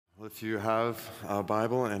If you have a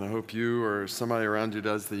Bible, and I hope you or somebody around you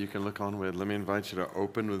does that you can look on with, let me invite you to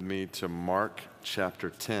open with me to Mark chapter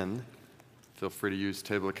 10. Feel free to use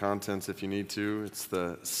table of contents if you need to. It's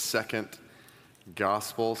the second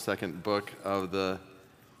gospel, second book of the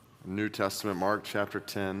New Testament, Mark chapter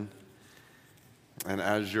 10. And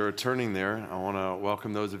as you're turning there, I want to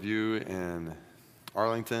welcome those of you in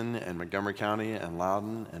Arlington and Montgomery County and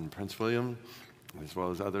Loudoun and Prince William, as well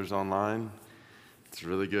as others online. It's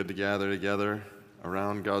really good to gather together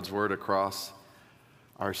around God's Word across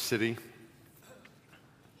our city.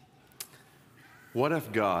 What if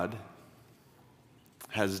God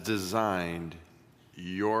has designed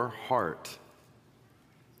your heart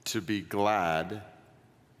to be glad,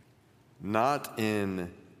 not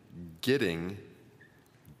in getting,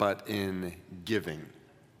 but in giving?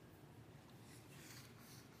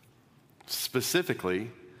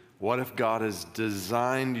 Specifically, what if God has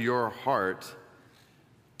designed your heart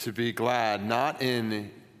to be glad, not in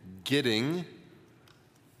getting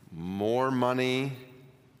more money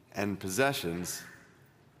and possessions,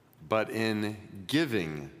 but in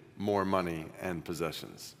giving more money and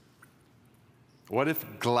possessions? What if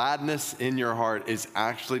gladness in your heart is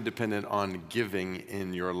actually dependent on giving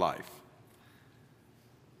in your life?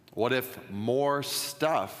 What if more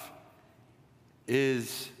stuff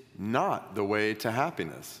is not the way to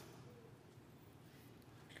happiness?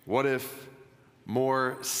 What if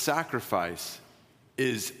more sacrifice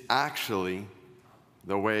is actually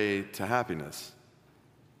the way to happiness?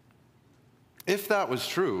 If that was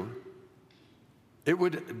true, it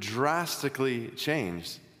would drastically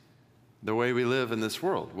change the way we live in this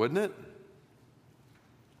world, wouldn't it?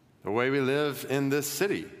 The way we live in this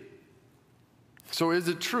city. So is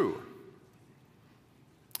it true?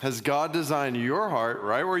 Has God designed your heart,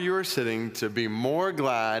 right where you are sitting, to be more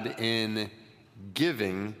glad in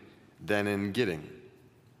giving than in getting?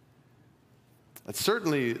 That's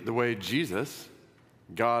certainly the way Jesus,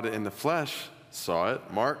 God in the flesh, saw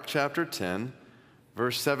it. Mark chapter 10,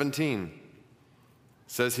 verse 17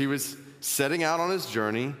 says he was setting out on his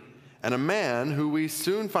journey, and a man who we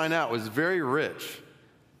soon find out was very rich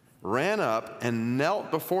ran up and knelt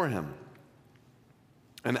before him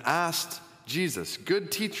and asked Jesus,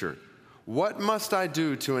 "Good teacher, what must I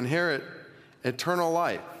do to inherit eternal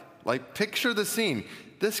life?" Like, picture the scene.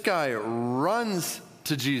 This guy runs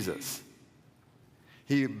to Jesus.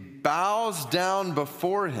 He bows down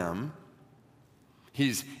before him.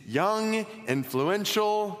 He's young,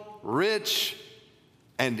 influential, rich,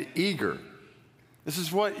 and eager. This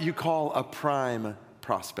is what you call a prime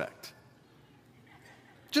prospect.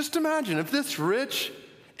 Just imagine if this rich,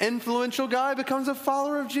 influential guy becomes a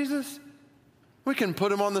follower of Jesus. We can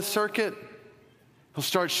put him on the circuit. He'll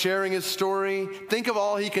start sharing his story. Think of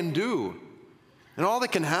all he can do and all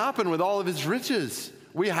that can happen with all of his riches.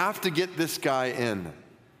 We have to get this guy in.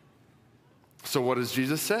 So what does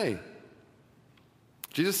Jesus say?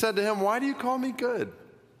 Jesus said to him, "Why do you call me good?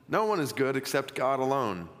 No one is good except God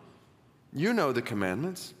alone. You know the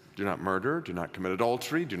commandments. Do not murder, do not commit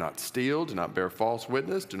adultery, do not steal, do not bear false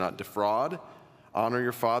witness, do not defraud, honor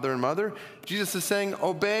your father and mother." Jesus is saying,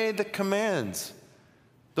 obey the commands,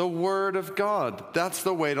 the word of God. That's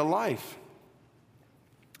the way to life.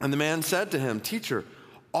 And the man said to him, "Teacher,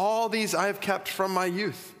 all these I have kept from my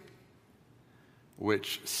youth,"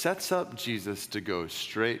 which sets up Jesus to go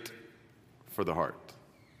straight for the heart.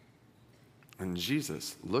 And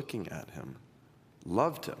Jesus, looking at him,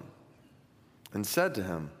 loved him and said to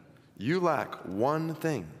him, "You lack one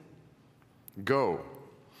thing. Go,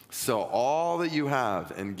 sell all that you have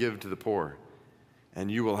and give to the poor, and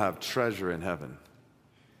you will have treasure in heaven.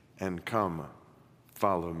 And come,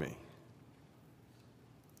 follow me."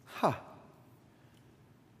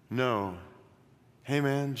 No. Hey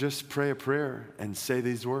man, just pray a prayer and say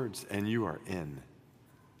these words and you are in.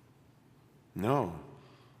 No.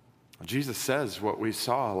 Jesus says what we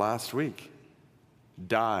saw last week.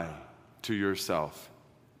 Die to yourself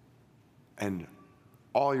and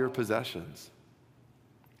all your possessions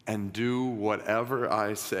and do whatever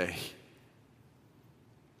I say.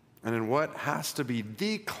 And in what has to be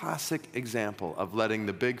the classic example of letting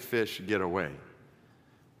the big fish get away,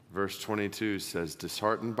 verse 22 says,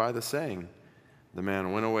 "Disheartened by the saying, the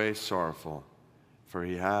man went away sorrowful, for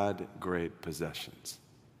he had great possessions."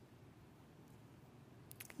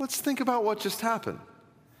 Let's think about what just happened.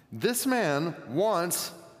 This man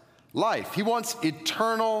wants life. He wants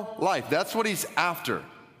eternal life. That's what he's after.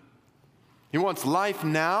 He wants life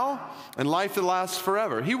now and life that lasts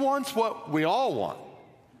forever. He wants what we all want.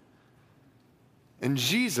 And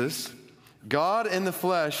Jesus, God in the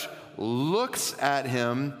flesh, looks at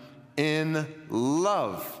him in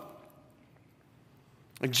love.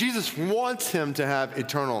 Like Jesus wants him to have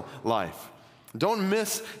eternal life. Don't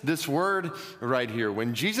miss this word right here.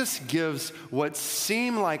 When Jesus gives what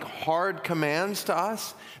seem like hard commands to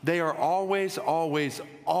us, they are always, always,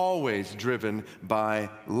 always driven by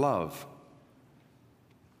love.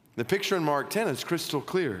 The picture in Mark 10 is crystal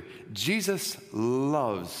clear. Jesus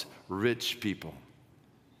loves rich people.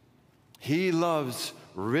 He loves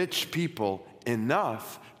rich people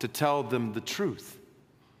enough to tell them the truth.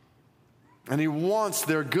 And he wants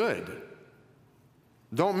their good.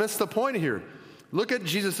 Don't miss the point here. Look at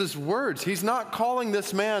Jesus' words. He's not calling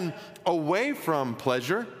this man away from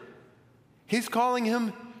pleasure. He's calling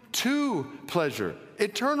him to pleasure,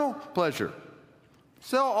 eternal pleasure.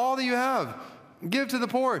 Sell all that you have. Give to the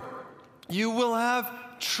poor. You will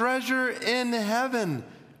have treasure in heaven.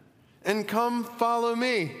 And come follow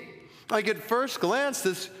me. Like at first glance,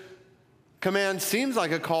 this command seems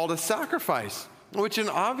like a call to sacrifice, which in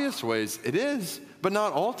obvious ways it is, but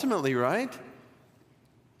not ultimately, right?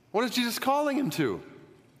 What is Jesus calling him to?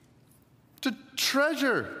 To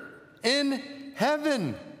treasure in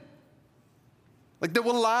heaven. Like that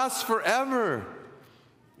will last forever.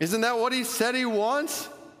 Isn't that what he said he wants?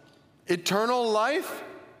 Eternal life?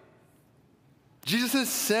 Jesus is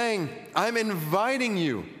saying, I'm inviting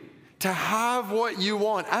you to have what you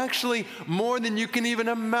want. Actually, more than you can even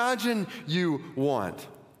imagine you want.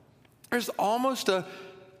 There's almost a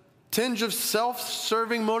tinge of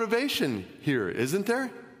self-serving motivation here, isn't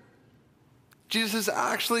there? Jesus is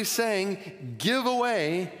actually saying, give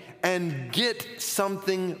away and get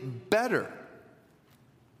something better.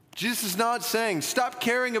 Jesus is not saying, stop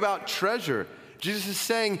caring about treasure. Jesus is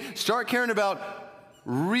saying, start caring about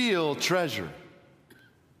real treasure.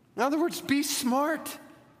 In other words, be smart.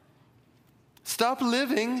 Stop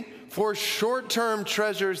living for short-term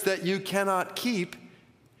treasures that you cannot keep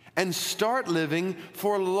and start living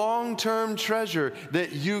for long-term treasure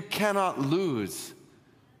that you cannot lose.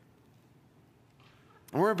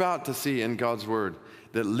 We're about to see in God's word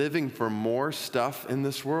that living for more stuff in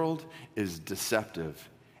this world is deceptive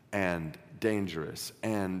and dangerous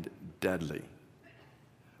and deadly.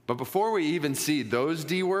 But before we even see those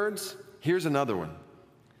D words, here's another one.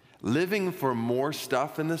 Living for more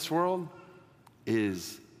stuff in this world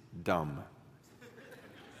is dumb.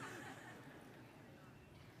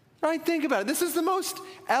 Right? Think about it. This is the most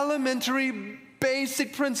elementary,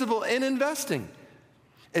 basic principle in investing.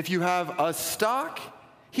 If you have a stock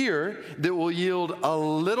here that will yield a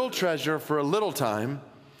little treasure for a little time,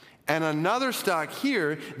 and another stock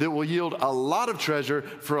here that will yield a lot of treasure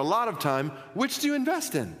for a lot of time, which do you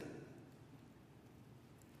invest in?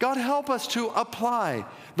 God help us to apply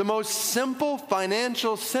the most simple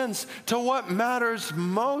financial sense to what matters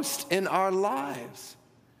most in our lives.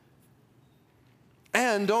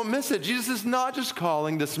 And don't miss it. Jesus is not just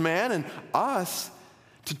calling this man and us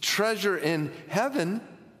to treasure in heaven.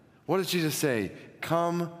 What does Jesus say?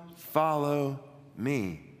 Come follow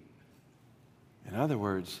me. In other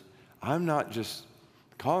words, I'm not just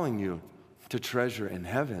calling you to treasure in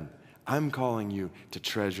heaven. I'm calling you to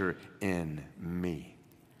treasure in me.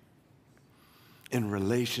 In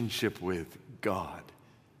relationship with God.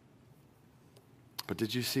 But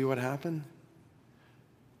did you see what happened?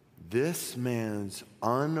 This man's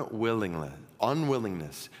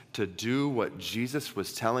unwillingness to do what Jesus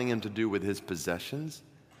was telling him to do with his possessions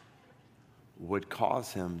would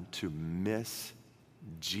cause him to miss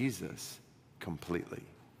Jesus completely.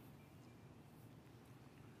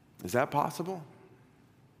 Is that possible?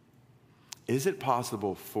 Is it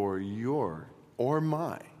possible for your or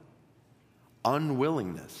my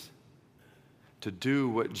unwillingness to do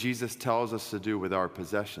what Jesus tells us to do with our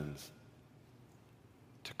possessions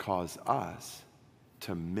to cause us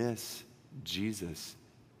to miss Jesus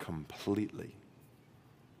completely?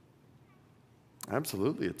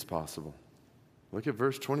 Absolutely, it's possible. Look at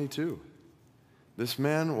verse 22. This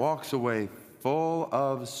man walks away full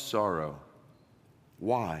of sorrow.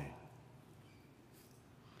 Why?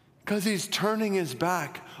 Because he's turning his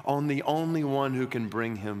back on the only one who can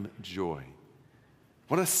bring him joy.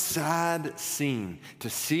 What a sad scene to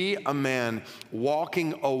see a man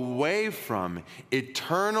walking away from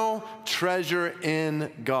eternal treasure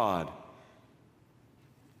in God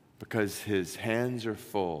because his hands are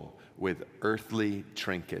full with earthly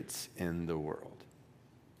trinkets in the world.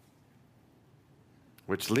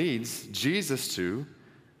 Which leads Jesus to,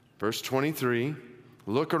 verse 23,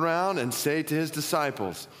 look around and say to his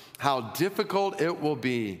disciples, how difficult it will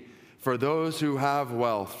be for those who have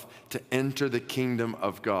wealth to enter the kingdom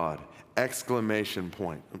of God. Exclamation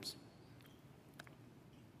point. Oops.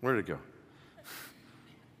 Where did it go?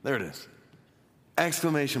 There it is.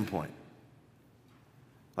 Exclamation point.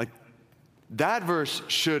 Like, That verse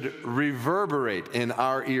should reverberate in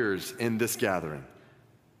our ears in this gathering.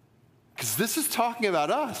 Because this is talking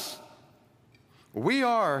about us. We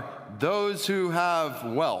are those who have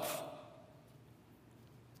wealth.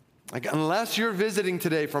 Like, unless you're visiting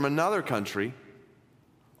today from another country,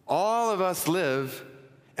 all of us live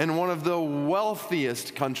in one of the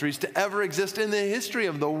wealthiest countries to ever exist in the history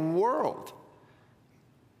of the world.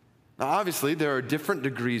 Now, obviously, there are different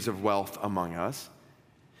degrees of wealth among us.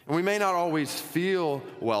 And we may not always feel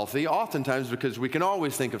wealthy, oftentimes because we can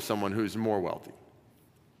always think of someone who's more wealthy.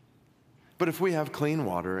 But if we have clean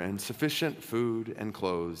water and sufficient food and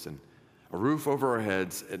clothes and a roof over our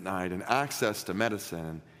heads at night and access to medicine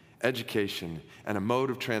and education and a mode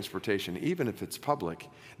of transportation, even if it's public,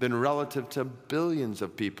 then relative to billions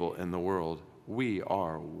of people in the world, we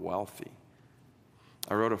are wealthy.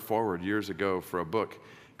 I wrote a foreword years ago for a book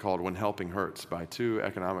called When Helping Hurts by two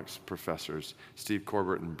economics professors, Steve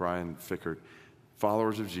Corbett and Brian Fikkert,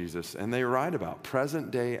 followers of Jesus, and they write about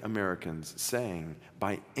present-day Americans saying,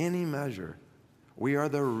 by any measure, we are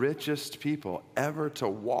the richest people ever to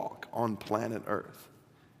walk on planet Earth.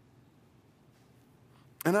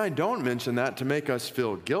 And I don't mention that to make us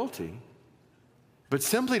feel guilty, but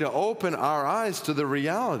simply to open our eyes to the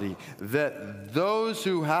reality that those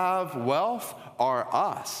who have wealth are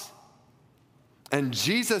us. And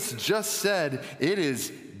Jesus just said it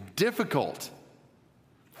is difficult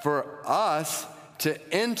for us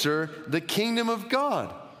to enter the kingdom of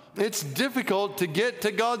God. It's difficult to get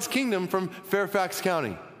to God's kingdom from Fairfax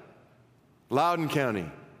County, Loudoun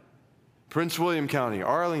County, Prince William County,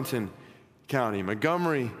 Arlington County,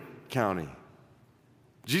 Montgomery County.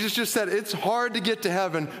 Jesus just said it's hard to get to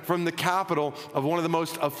heaven from the capital of one of the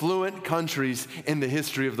most affluent countries in the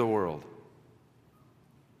history of the world.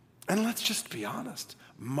 And let's just be honest.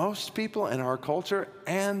 Most people in our culture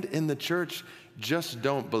and in the church just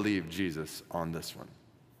don't believe Jesus on this one.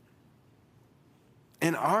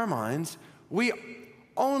 In our minds, we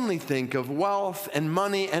only think of wealth and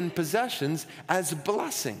money and possessions as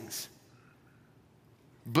blessings.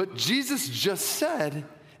 But Jesus just said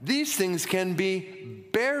these things can be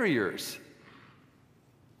barriers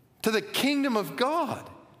to the kingdom of God.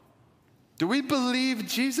 Do we believe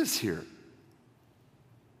Jesus here?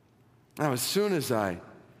 Now, as soon as I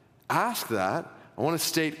ask that, I want to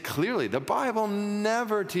state clearly, the Bible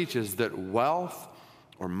never teaches that wealth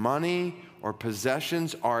or money or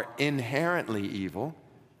possessions are inherently evil.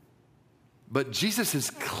 But Jesus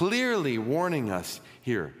is clearly warning us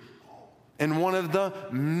here in one of the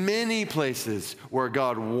many places where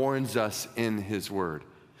God warns us in his word.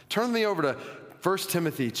 Turn me over to 1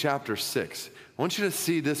 Timothy chapter 6. I want you to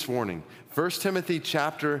see this warning. 1 Timothy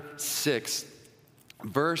chapter 6,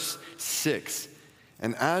 verse 6.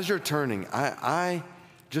 And as you're turning, I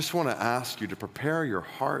just want to ask you to prepare your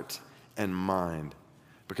heart and mind,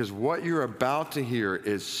 because what you're about to hear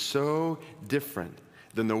is so different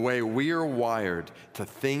than the way we are wired to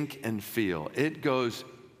think and feel. It goes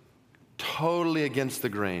totally against the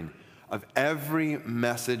grain of every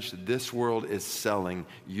message this world is selling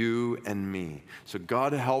you and me. So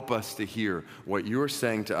God help us to hear what you are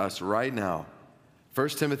saying to us right now. 1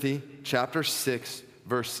 Timothy chapter 6,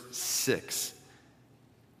 verse 6.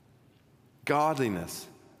 Godliness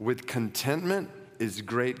with contentment is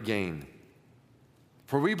great gain.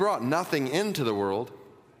 For we brought nothing into the world,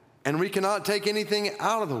 and we cannot take anything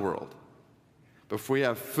out of the world. But if we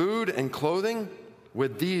have food and clothing,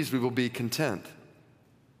 with these we will be content.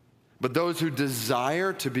 But those who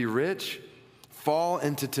desire to be rich fall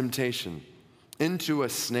into temptation, into a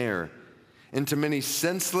snare, into many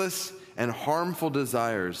senseless and harmful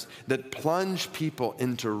desires that plunge people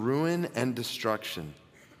into ruin and destruction.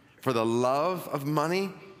 For the love of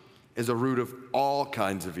money is a root of all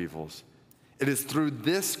kinds of evils. It is through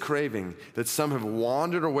this craving that some have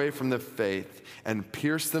wandered away from the faith and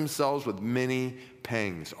pierced themselves with many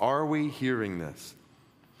pangs. Are we hearing this?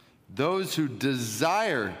 Those who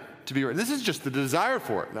desire to be rich, this is just the desire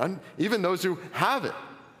for it, not even those who have it.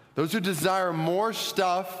 Those who desire more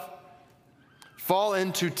stuff fall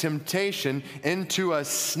into temptation, into a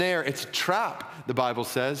snare. It's a trap, the Bible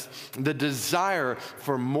says. The desire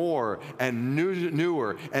for more and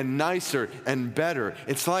newer and nicer and better.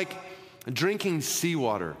 It's like drinking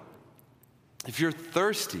seawater. If you're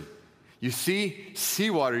thirsty, you see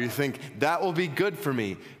seawater, you think, that will be good for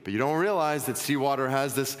me. But you don't realize that seawater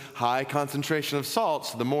has this high concentration of salt.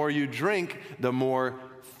 So the more you drink, the more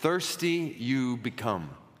thirsty you become.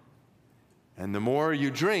 And the more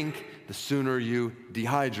you drink, the sooner you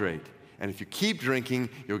dehydrate. And if you keep drinking,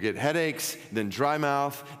 you'll get headaches, then dry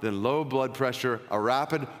mouth, then low blood pressure, a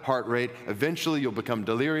rapid heart rate. Eventually, you'll become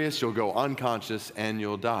delirious, you'll go unconscious, and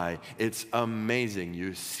you'll die. It's amazing.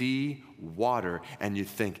 You see water and you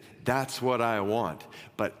think, that's what I want.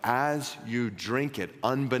 But as you drink it,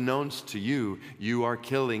 unbeknownst to you, you are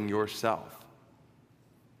killing yourself.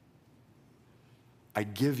 I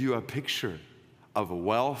give you a picture of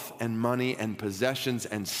wealth and money and possessions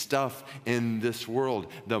and stuff in this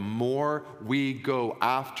world. The more we go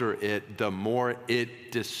after it, the more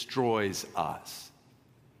it destroys us.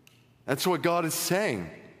 That's what God is saying.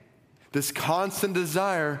 This constant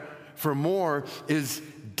desire for more is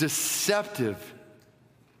deceptive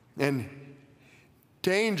and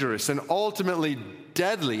dangerous and ultimately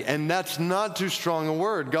deadly. And that's not too strong a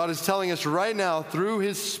word. God is telling us right now through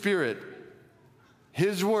His Spirit,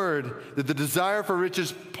 His word, that the desire for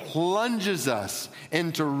riches plunges us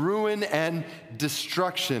into ruin and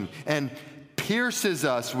destruction and pierces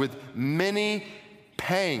us with many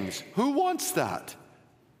pangs. Who wants that?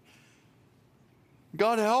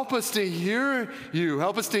 God, help us to hear you.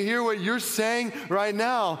 Help us to hear what you're saying right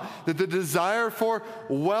now, that the desire for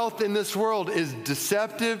wealth in this world is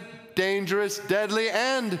deceptive, dangerous, deadly,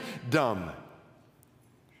 and dumb.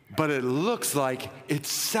 But it looks like it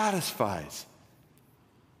satisfies.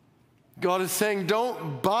 God is saying,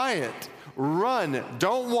 don't buy it. Run.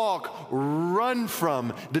 Don't walk. Run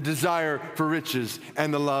from the desire for riches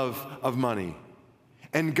and the love of money.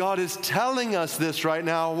 And God is telling us this right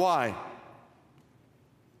now. Why?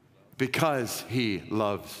 Because He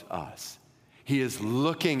loves us. He is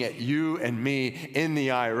looking at you and me in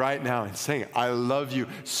the eye right now and saying, I love you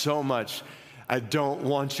so much. I don't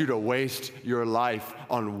want you to waste your life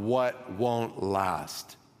on what won't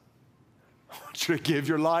last. I want you to give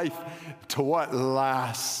your life to what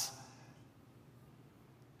lasts.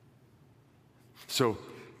 So,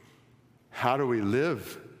 how do we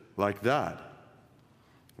live like that?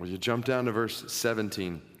 Well, you jump down to verse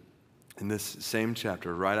 17 in this same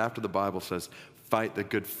chapter, right after the Bible says, fight the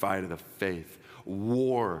good fight of the faith.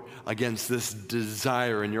 War against this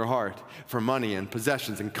desire in your heart for money and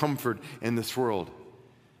possessions and comfort in this world.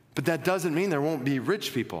 But that doesn't mean there won't be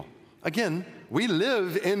rich people. Again, we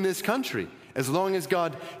live in this country. As long as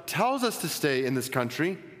God tells us to stay in this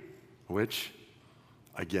country, which,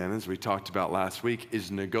 again, as we talked about last week,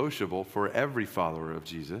 is negotiable for every follower of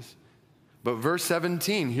Jesus. But verse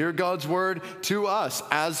 17, hear God's word to us.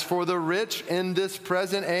 As for the rich in this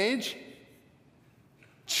present age,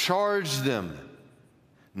 charge them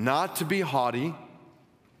not to be haughty,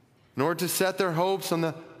 nor to set their hopes on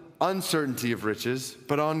the uncertainty of riches,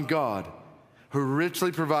 but on God, who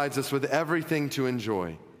richly provides us with everything to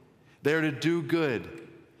enjoy. They are to do good,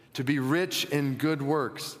 to be rich in good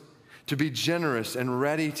works, to be generous and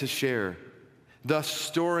ready to share, thus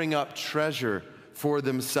storing up treasure for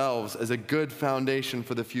themselves as a good foundation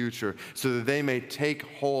for the future, so that they may take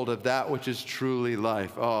hold of that which is truly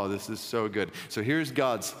life. Oh, this is so good. So here's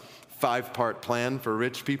God's 5-part plan for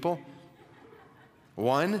rich people.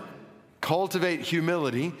 1, cultivate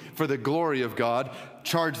humility for the glory of God.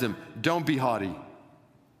 Charge them, don't be haughty.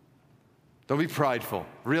 Don't be prideful.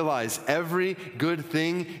 Realize every good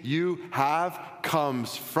thing you have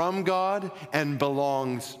comes from God and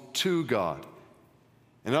belongs to God.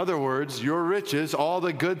 In other words, your riches, all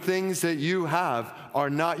the good things that you have, are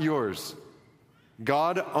not yours.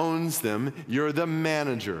 God owns them. You're the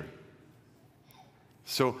manager.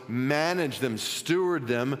 So manage them, steward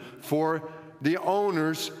them for the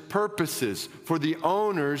owner's purposes, for the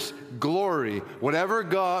owner's glory. Whatever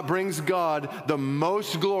God brings God the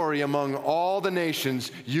most glory among all the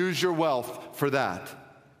nations, use your wealth for that.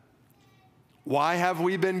 Why have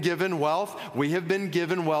we been given wealth? We have been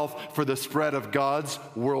given wealth for the spread of God's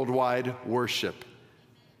worldwide worship.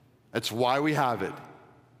 That's why we have it.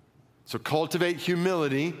 So cultivate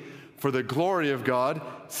humility for the glory of God.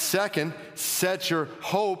 2, set your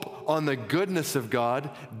hope on the goodness of God.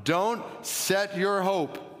 Don't set your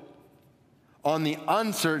hope on the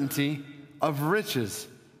uncertainty of riches.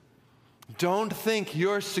 Don't think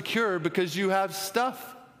you're secure because you have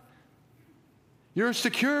stuff. You're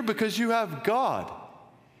secure because you have God.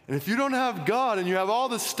 And if you don't have God and you have all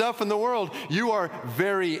the stuff in the world, you are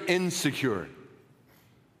very insecure.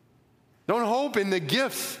 Don't hope in the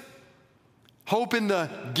gifts. Hope in the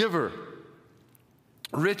giver.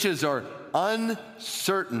 Riches are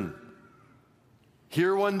uncertain.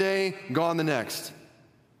 Here one day, gone the next.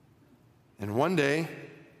 And one day,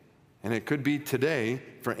 and it could be today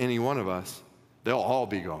for any one of us, they'll all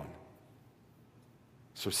be gone.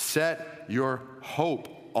 So set your hope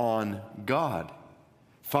on God.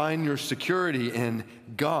 Find your security in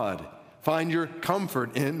God. Find your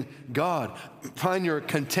comfort in God. Find your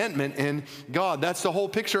contentment in God. That's the whole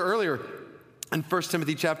picture earlier in 1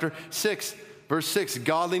 Timothy chapter 6, verse 6.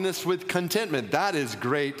 Godliness with contentment, that is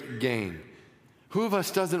great gain. Who of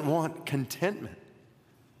us doesn't want contentment?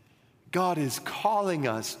 God is calling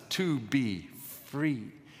us to be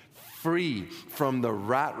free from the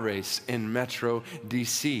rat race in Metro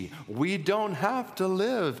DC. We don't have to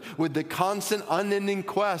live with the constant unending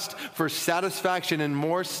quest for satisfaction and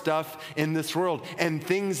more stuff in this world and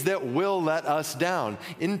things that will let us down,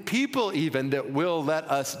 in people even that will let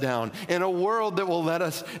us down, in a world that will let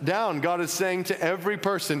us down. God is saying to every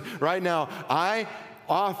person right now, I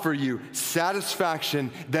offer you satisfaction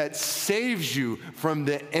that saves you from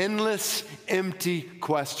the endless, empty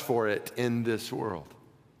quest for it in this world.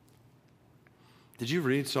 Did you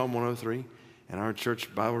read Psalm 103 in our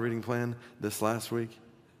church Bible reading plan this last week?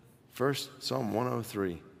 First, Psalm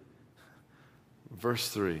 103, verse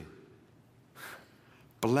 3.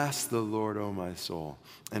 Bless the Lord, O my soul,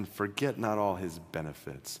 and forget not all his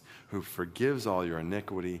benefits, who forgives all your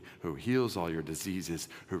iniquity, who heals all your diseases,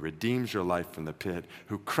 who redeems your life from the pit,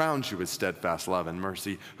 who crowns you with steadfast love and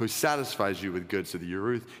mercy, who satisfies you with good so that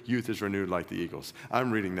your youth is renewed like the eagles.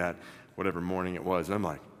 I'm reading that whatever morning it was, and I'm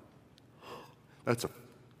like, that's a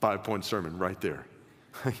 5-point sermon right there.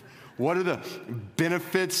 What are the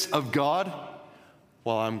benefits of God?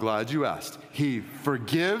 Well, I'm glad you asked. He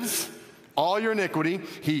forgives all your iniquity.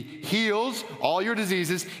 He heals all your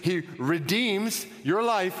diseases. He redeems your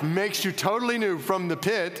life, makes you totally new from the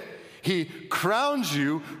pit. He crowns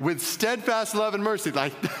you with steadfast love and mercy.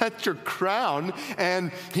 Like, that's your crown.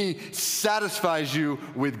 And he satisfies you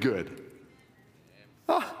with good.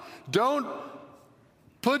 Don't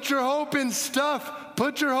put your hope in stuff.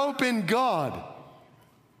 Put your hope in God.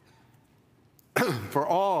 For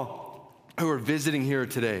all who are visiting here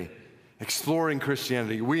today, exploring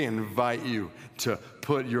Christianity, we invite you to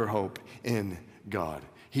put your hope in God.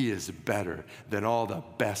 He is better than all the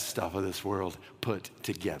best stuff of this world put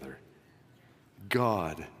together.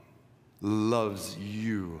 God loves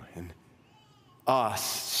you and us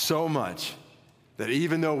so much that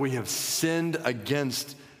even though we have sinned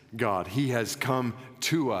against God, he has come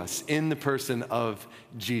to us in the person of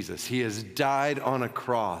Jesus. He has died on a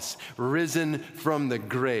cross, risen from the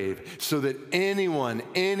grave, so that anyone,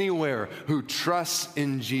 anywhere who trusts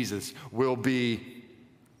in Jesus will be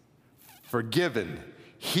forgiven,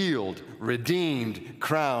 healed, redeemed,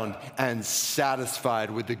 crowned, and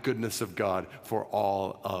satisfied with the goodness of God for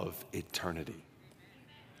all of eternity.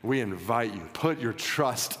 We invite you, put your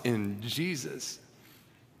trust in Jesus.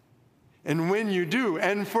 And when you do,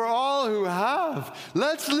 and for all who have,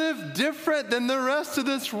 let's live different than the rest of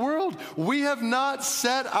this world. We have not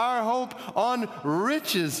set our hope on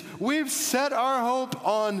riches. We've set our hope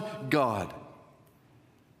on God,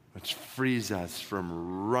 which frees us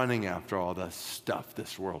from running after all the stuff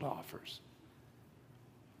this world offers.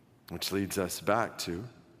 Which leads us back to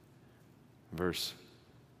 1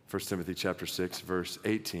 Timothy chapter 6, verse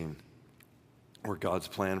 18, where God's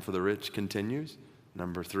plan for the rich continues.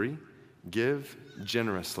 Number 3. Give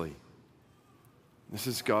generously. This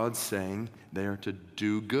is God saying they are to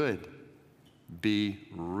do good. Be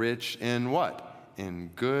rich in what?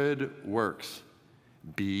 In good works.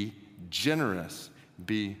 Be generous.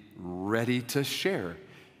 Be ready to share.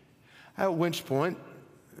 At which point,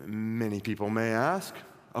 many people may ask,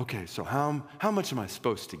 okay, so how much am I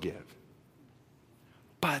supposed to give?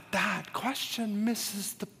 But that question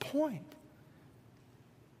misses the point.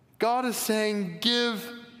 God is saying, give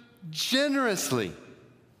generously.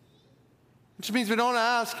 Which means we don't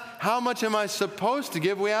ask, how much am I supposed to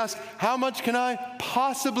give? We ask, how much can I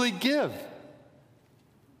possibly give?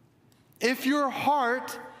 If your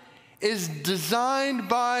heart is designed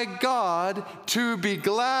by God to be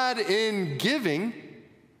glad in giving,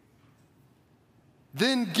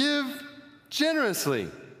 then give generously.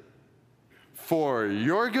 For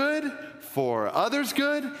your good, for others'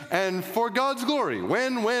 good, and for God's glory.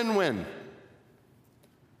 Win.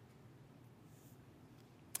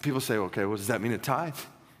 People say, okay, well, does that mean a tithe?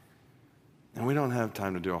 And we don't have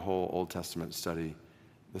time to do a whole Old Testament study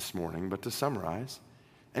this morning, but to summarize,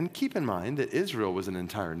 and keep in mind that Israel was an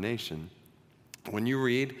entire nation. When you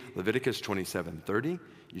read Leviticus 27:30,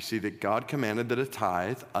 you see that God commanded that a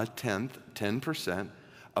tithe, a tenth, 10%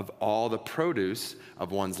 of all the produce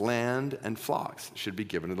of one's land and flocks should be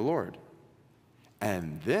given to the Lord.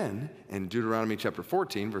 And then in Deuteronomy chapter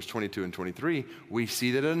 14, verse 22 and 23, we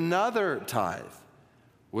see that another tithe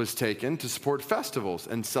was taken to support festivals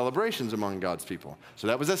and celebrations among God's people. So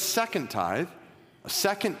that was a second tithe, a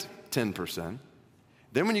second 10%.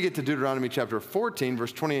 Then when you get to Deuteronomy chapter 14,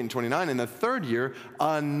 verse 28 and 29, in the third year,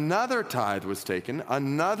 another tithe was taken,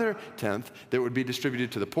 another tenth that would be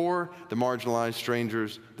distributed to the poor, the marginalized,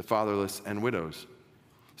 strangers, the fatherless, and widows.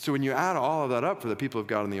 So when you add all of that up for the people of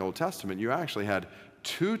God in the Old Testament, you actually had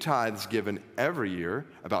 2 tithes given every year,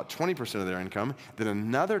 about 20% of their income, then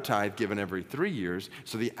another tithe given every 3 years.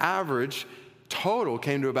 So the average total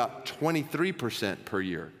came to about 23% per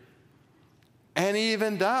year. And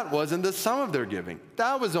even that wasn't the sum of their giving.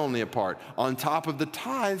 That was only a part. On top of the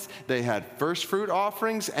tithes, they had first fruit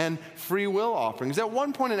offerings and free will offerings. At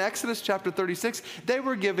one point in Exodus chapter 36, they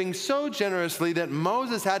were giving so generously that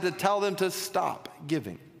Moses had to tell them to stop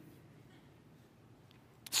giving.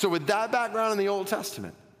 So with that background in the Old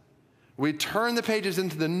Testament, we turn the pages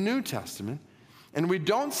into the New Testament, and we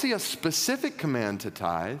don't see a specific command to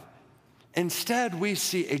tithe. Instead, we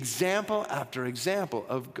see example after example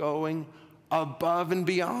of going above and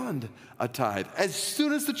beyond a tithe. As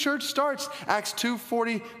soon as the church starts, Acts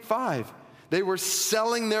 2:45, they were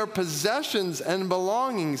selling their possessions and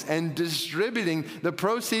belongings and distributing the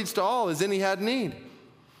proceeds to all as any had need.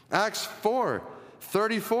 Acts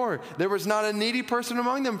 4:34, there was not a needy person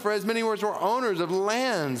among them, for as many as were owners of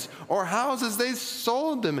lands or houses, they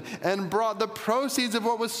sold them and brought the proceeds of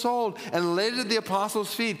what was sold and laid it at the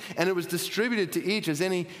apostles' feet, and it was distributed to each as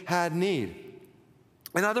any had need.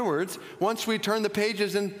 In other words, once we turn the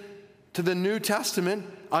pages into the New Testament,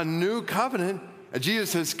 a new covenant,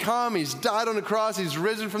 Jesus has come, he's died on the cross, he's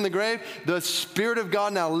risen from the grave, the Spirit of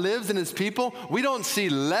God now lives in his people. We don't see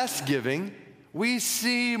less giving, we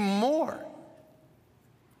see more.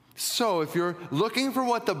 So if you're looking for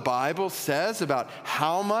what the Bible says about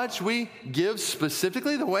how much we give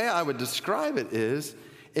specifically, the way I would describe it is,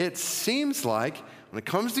 it seems like when it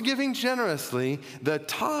comes to giving generously, the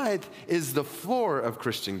tithe is the floor of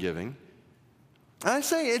Christian giving. And I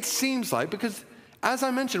say it seems like because, as I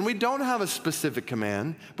mentioned, we don't have a specific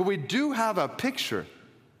command, but we do have a picture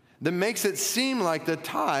that makes it seem like the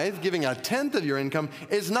tithe, giving a tenth of your income,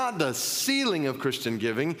 is not the ceiling of Christian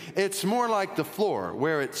giving. It's more like the floor,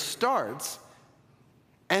 where it starts.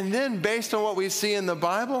 And then based on what we see in the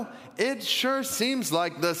Bible, it sure seems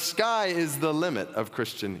like the sky is the limit of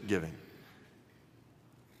Christian giving.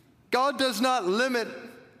 God does not limit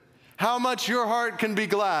how much your heart can be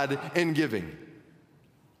glad in giving.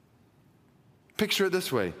 Picture it this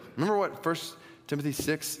way. Remember what 1 Timothy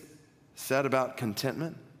 6 said about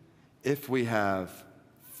contentment? If we have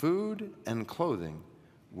food and clothing,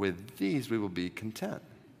 with these we will be content.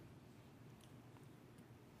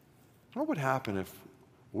 What would happen if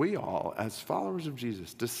we all, as followers of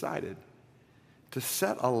Jesus, decided to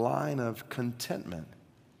set a line of contentment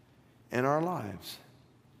in our lives,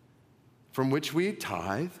 from which we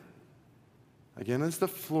tithe, again, as the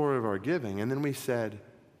floor of our giving, and then we said,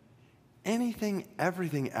 anything,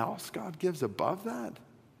 everything else God gives above that,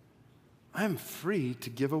 I'm free to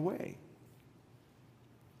give away.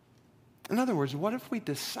 In other words, what if we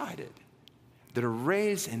decided that a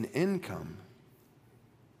raise in income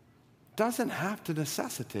doesn't have to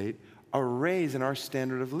necessitate a raise in our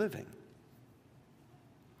standard of living?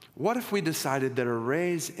 What if we decided that a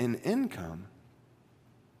raise in income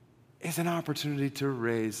is an opportunity to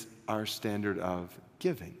raise our standard of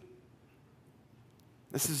giving?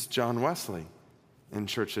 This is John Wesley in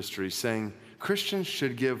church history saying Christians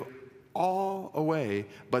should give all away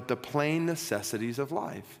but the plain necessities of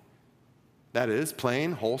life. That is,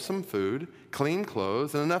 plain, wholesome food, clean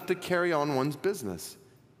clothes, and enough to carry on one's business.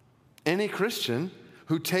 Any Christian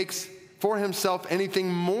who takes for himself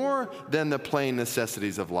anything more than the plain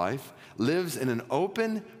necessities of life lives in an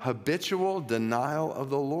open, habitual denial of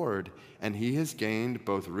the Lord, and he has gained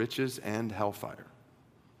both riches and hellfire.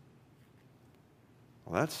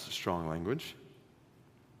 Well, that's strong language.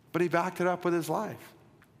 But he backed it up with his life.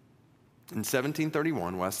 In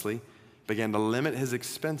 1731, Wesley began to limit his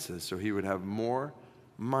expenses so he would have more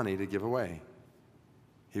money to give away.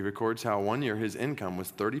 He records how one year his income was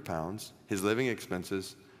 30 pounds, his living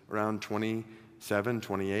expenses around 27,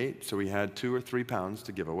 28, so he had 2 or 3 pounds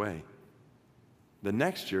to give away. The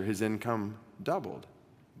next year his income doubled,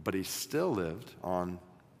 but he still lived on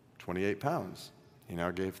 28 pounds. He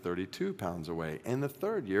now gave 32 pounds away. In the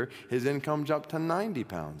third year, his income jumped to 90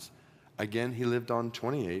 pounds. Again, he lived on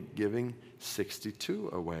 28, giving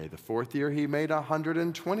 62 away. The fourth year, he made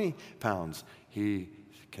 120 pounds. He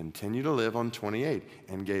continued to live on 28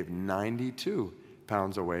 and gave 92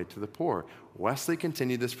 pounds away to the poor. Wesley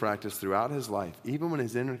continued this practice throughout his life. Even when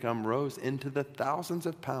his income rose into the thousands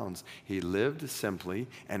of pounds, he lived simply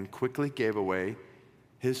and quickly gave away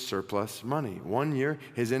his surplus money. One year,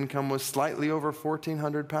 his income was slightly over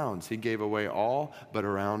 1,400 pounds. He gave away all but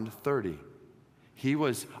around 30. He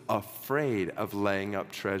was afraid of laying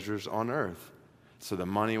up treasures on earth. So the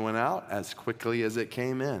money went out as quickly as it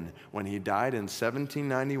came in. When he died in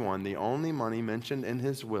 1791, the only money mentioned in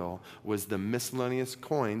his will was the miscellaneous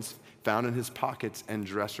coins found in his pockets and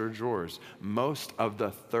dresser drawers. Most of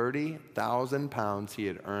the 30,000 pounds he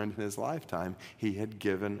had earned in his lifetime, he had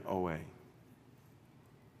given away.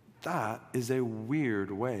 That is a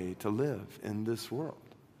weird way to live in this world.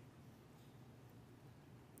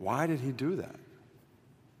 Why did he do that?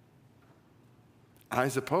 I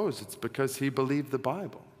suppose it's because he believed the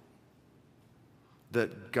Bible,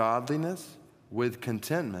 that godliness with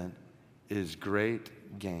contentment is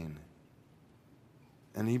great gain.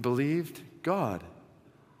 And he believed God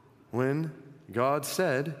when God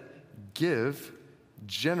said, give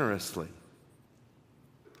generously.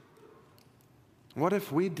 What if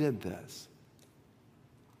we did this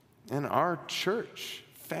in our church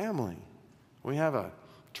family? We have a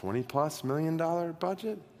 $20+ million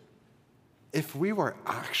budget. If we were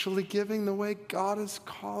actually giving the way God is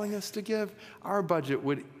calling us to give, our budget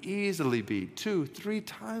would easily be 2-3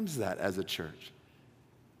 times that as a church.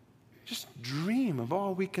 Just dream of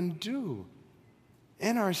all we can do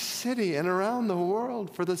in our city and around the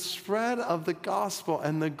world for the spread of the gospel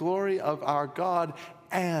and the glory of our God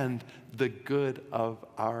and the good of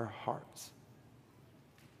our hearts.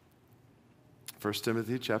 1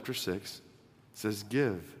 Timothy chapter 6 says,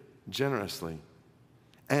 give generously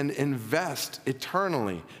and invest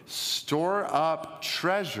eternally. Store up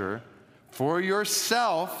treasure for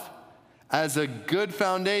yourself as a good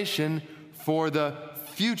foundation for the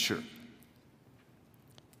future.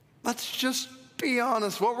 Let's just be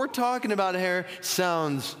honest. What we're talking about here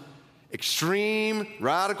sounds extreme,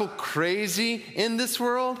 radical, crazy in this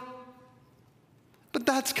world. But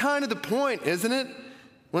that's kind of the point, isn't it?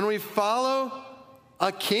 When we follow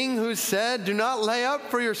a king who said, do not lay up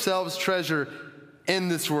for yourselves treasure in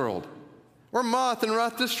this world, where moth and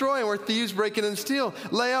rust destroy, and where thieves break in and steal.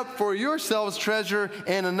 Lay up for yourselves treasure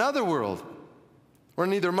in another world, where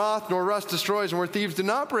neither moth nor rust destroys, and where thieves do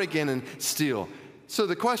not break in and steal. So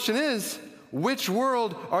the question is, which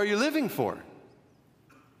world are you living for?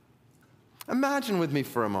 Imagine with me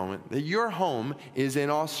for a moment that your home is in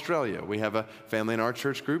Australia. We have a family in our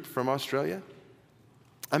church group from Australia.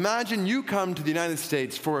 Imagine you come to the United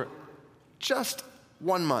States for just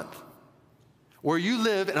 1 month, where you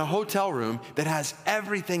live in a hotel room that has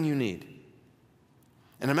everything you need.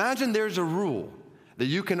 And imagine there's a rule that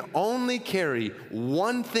you can only carry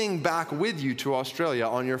one thing back with you to Australia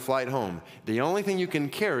on your flight home. The only thing you can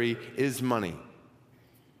carry is money.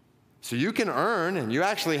 So you can earn, and you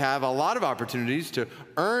actually have a lot of opportunities to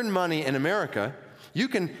earn money in America. You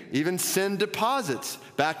can even send deposits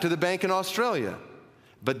back to the bank in Australia.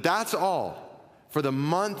 But that's all for the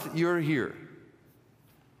month you're here.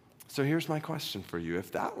 So here's my question for you.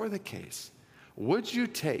 If that were the case, would you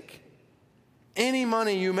take any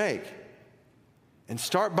money you make and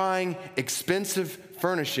start buying expensive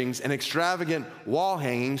furnishings and extravagant wall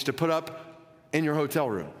hangings to put up in your hotel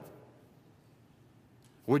room?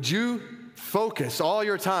 Would you focus all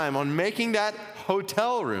your time on making that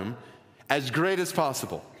hotel room as great as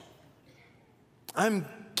possible? I'm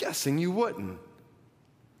guessing you wouldn't.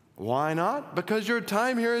 Why not? Because your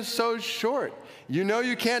time here is so short. You know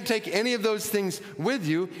you can't take any of those things with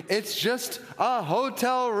you. It's just a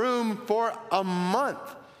hotel room for a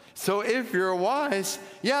month. So if you're wise,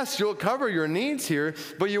 yes, you'll cover your needs here,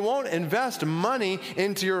 but you won't invest money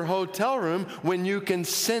into your hotel room when you can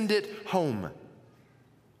send it home.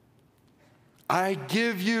 I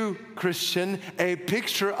give you, Christian, a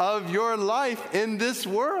picture of your life in this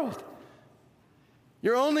world.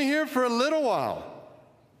 You're only here for a little while.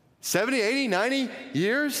 70, 80, 90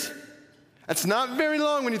 years? That's not very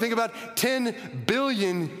long when you think about 10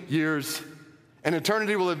 billion years, and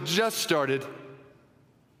eternity will have just started.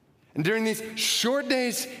 And during these short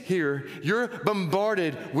days here, you're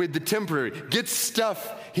bombarded with the temporary. Get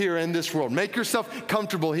stuff here in this world. Make yourself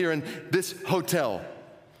comfortable here in this hotel.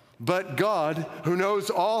 But God, who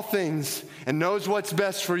knows all things and knows what's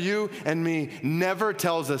best for you and me, never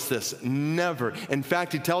tells us this. Never. In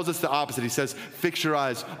fact, he tells us the opposite. He says, fix your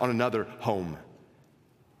eyes on another home.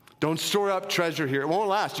 Don't store up treasure here. It won't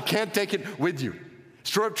last. You can't take it with you.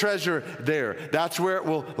 Store up treasure there. That's where it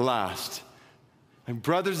will last. And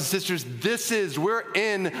brothers and sisters, we're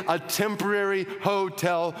in a temporary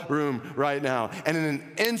hotel room right now. And in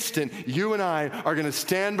an instant, you and I are going to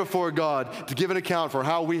stand before God to give an account for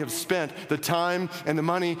how we have spent the time and the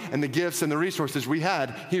money and the gifts and the resources we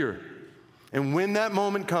had here. And when that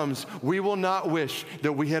moment comes, we will not wish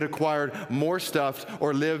that we had acquired more stuff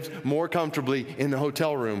or lived more comfortably in the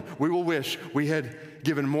hotel room. We will wish we had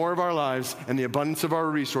given more of our lives and the abundance of our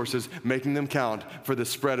resources, making them count for the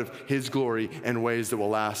spread of his glory in ways that will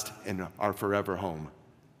last in our forever home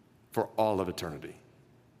for all of eternity.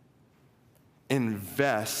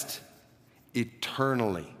 Invest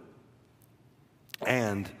eternally.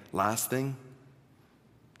 And last thing,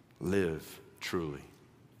 live truly.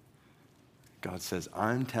 God says,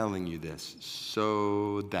 I'm telling you this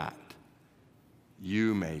so that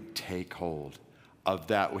you may take hold of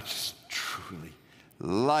that which is truly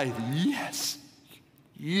life. Yes,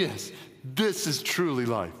 yes, this is truly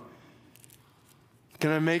life.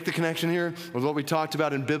 Can I make the connection here with what we talked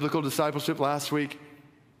about in biblical discipleship last week?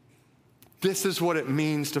 This is what it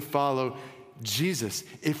means to follow Jesus.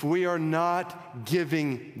 If we are not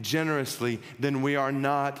giving generously, then we are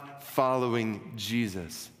not following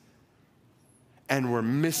Jesus. And we're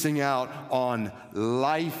missing out on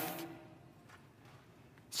life.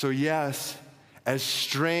 So yes, as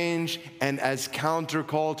strange and as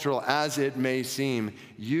countercultural as it may seem,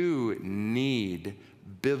 you need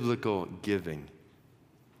biblical giving.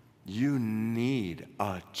 You need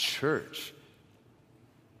a church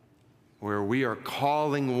where we are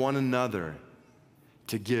calling one another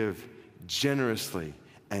to give generously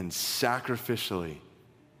and sacrificially.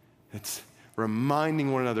 It's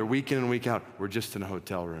reminding one another week in and week out, we're just in a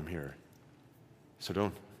hotel room here. So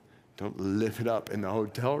don't live it up in the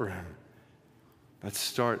hotel room. Let's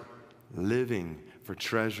start living for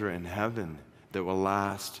treasure in heaven that will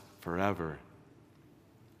last forever.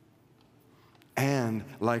 And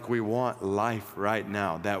like we want life right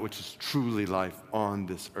now, that which is truly life on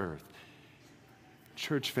this earth.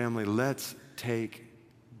 Church family, let's take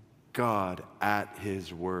God at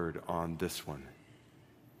his word on this one.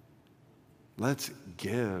 Let's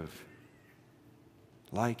give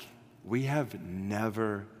like we have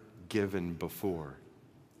never given before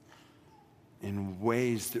in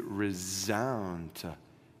ways that resound to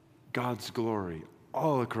God's glory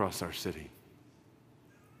all across our city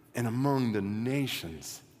and among the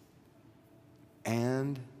nations,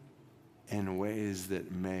 and in ways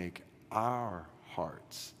that make our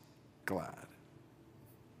hearts glad.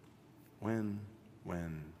 When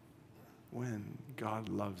God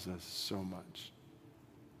loves us so much,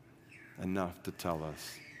 enough to tell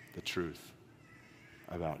us the truth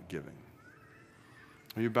about giving.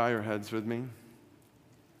 Will you bow your heads with me?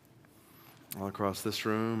 All across this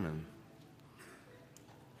room and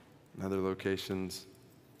in other locations.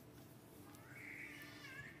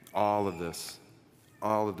 All of this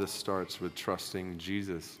starts with trusting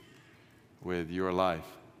Jesus with your life.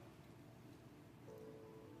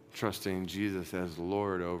 Trusting Jesus as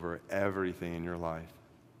Lord over everything in your life.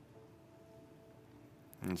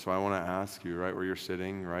 And so I want to ask you, right where you're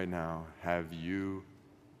sitting right now, have you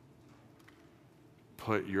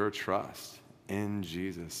put your trust in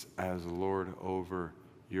Jesus as Lord over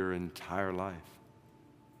your entire life,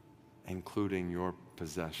 including your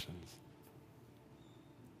possessions?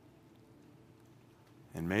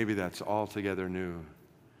 And maybe that's altogether new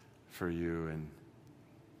for you. And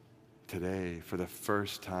today, for the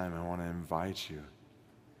first time, I want to invite you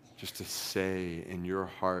just to say in your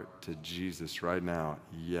heart to Jesus right now,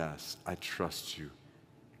 yes, I trust you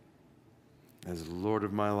as Lord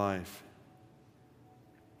of my life,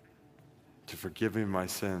 to forgive me my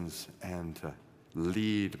sins and to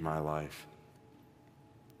lead my life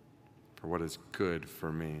for what is good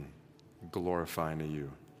for me, glorifying to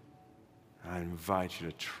you. I invite you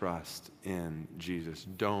to trust in Jesus.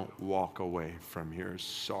 Don't walk away from here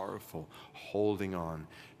sorrowful, holding on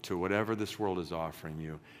to whatever this world is offering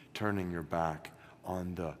you, turning your back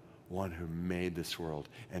on the one who made this world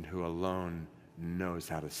and who alone knows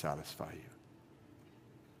how to satisfy you.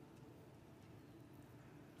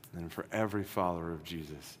 And for every follower of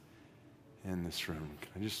Jesus in this room, can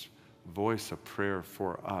I just voice a prayer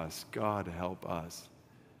for us? God, help us.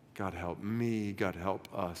 God, help me. God, help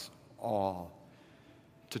us all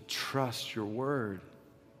to trust your word,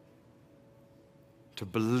 to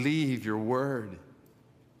believe your word,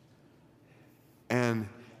 and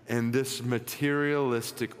in this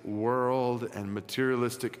materialistic world and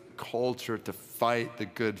materialistic culture to fight the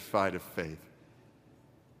good fight of faith.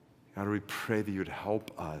 God, we pray that you'd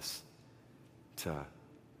help us to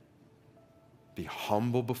be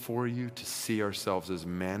humble before you, to see ourselves as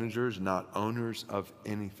managers, not owners of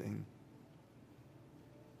anything.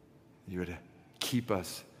 You would keep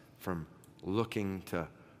us from looking to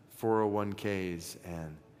 401ks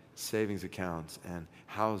and savings accounts and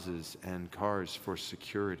houses and cars for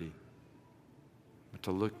security, but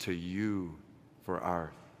to look to you for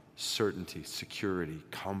our certainty, security,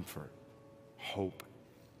 comfort, hope.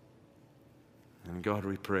 And God,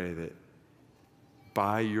 we pray that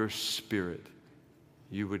by your Spirit,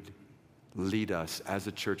 you would lead us as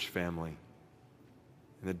a church family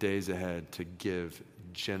in the days ahead to give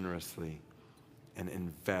generously and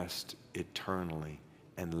invest eternally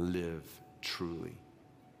and live truly.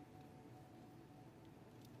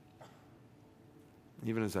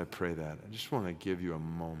 Even as I pray that, I just want to give you a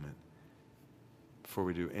moment before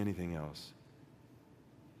we do anything else.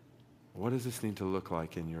 What does this need to look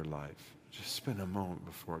like in your life? Just spend a moment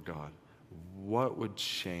before God. What would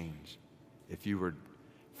change if you were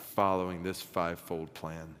following this fivefold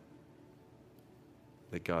plan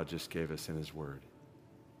that God just gave us in His Word?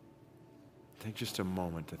 Take just a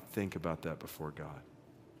moment to think about that before God.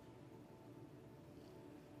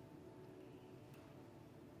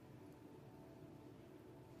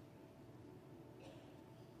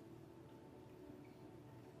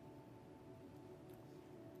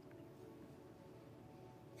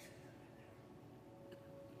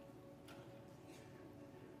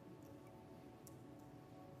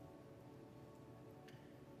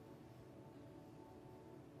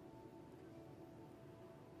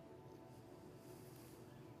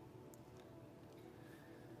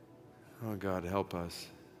 Oh, God, help us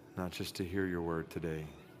not just to hear your word today,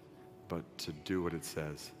 but to do what it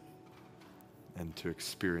says and to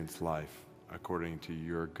experience life according to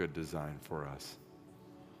your good design for us.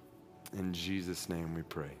 In Jesus' name we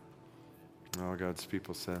pray. All God's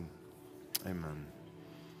people said, amen.